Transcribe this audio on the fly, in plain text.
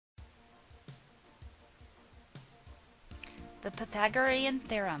The Pythagorean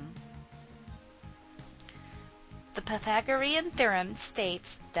Theorem. The Pythagorean Theorem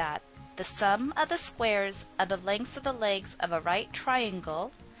states that the sum of the squares of the lengths of the legs of a right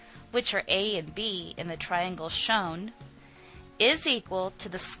triangle, which are A and B in the triangle shown, is equal to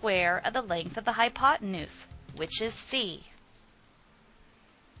the square of the length of the hypotenuse, which is C.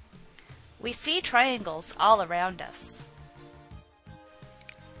 We see triangles all around us.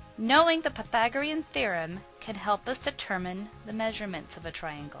 Knowing the Pythagorean theorem can help us determine the measurements of a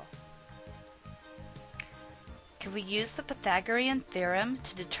triangle. Can we use the Pythagorean theorem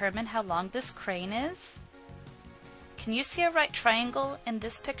to determine how long this crane is? Can you see a right triangle in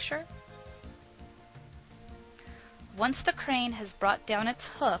this picture? Once the crane has brought down its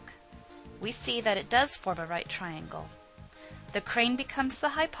hook, we see that it does form a right triangle. The crane becomes the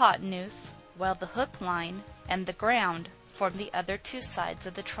hypotenuse, while the hook line and the ground form the other two sides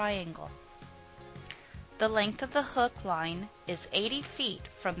of the triangle. The length of the hook line is 80 feet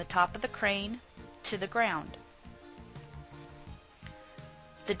from the top of the crane to the ground.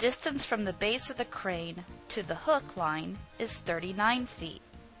 The distance from the base of the crane to the hook line is 39 feet.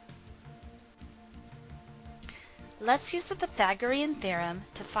 Let's use the Pythagorean theorem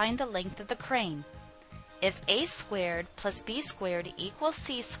to find the length of the crane. If a squared plus b squared equals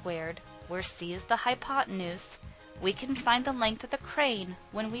c squared, where c is the hypotenuse, we can find the length of the crane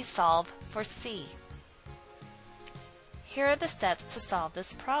when we solve for c. Here are the steps to solve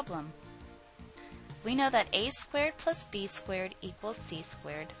this problem. We know that a squared plus b squared equals c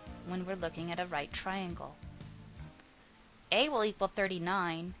squared when we're looking at a right triangle. A will equal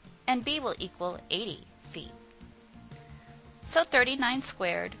 39 and b will equal 80 feet. So 39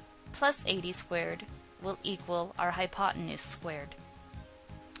 squared plus 80 squared will equal our hypotenuse squared.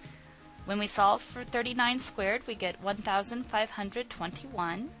 When we solve for 39 squared, we get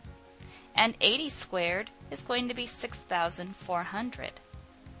 1,521, and 80 squared is going to be 6,400.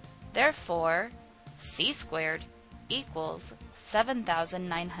 Therefore, c squared equals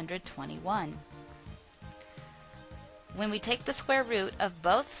 7,921. When we take the square root of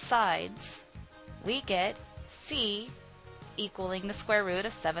both sides, we get c equaling the square root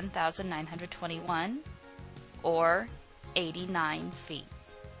of 7,921, or 89 feet.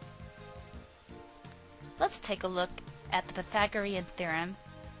 Let's take a look at the Pythagorean theorem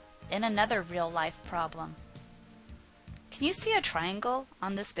in another real-life problem. Can you see a triangle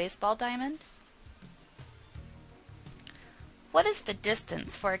on this baseball diamond? What is the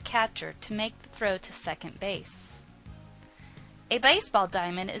distance for a catcher to make the throw to second base? A baseball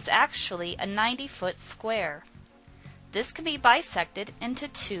diamond is actually a 90-foot square. This can be bisected into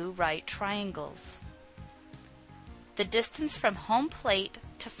two right triangles. The distance from home plate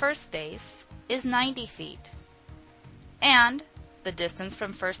to first base is 90 feet, and the distance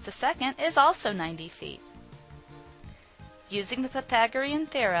from first to second is also 90 feet. Using the Pythagorean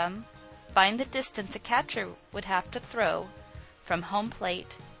theorem, find the distance a catcher would have to throw from home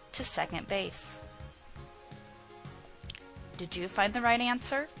plate to second base. Did you find the right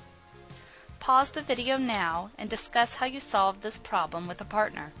answer? Pause the video now and discuss how you solved this problem with a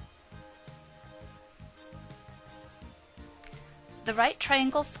partner. The right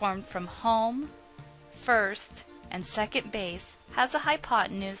triangle formed from home, first, and second base has a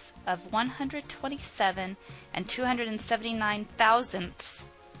hypotenuse of 127 and 279 thousandths,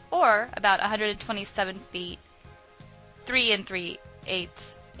 or about 127 feet, 3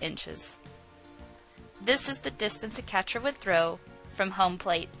 3/8 inches. This is the distance a catcher would throw from home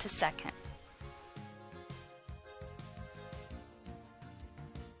plate to second.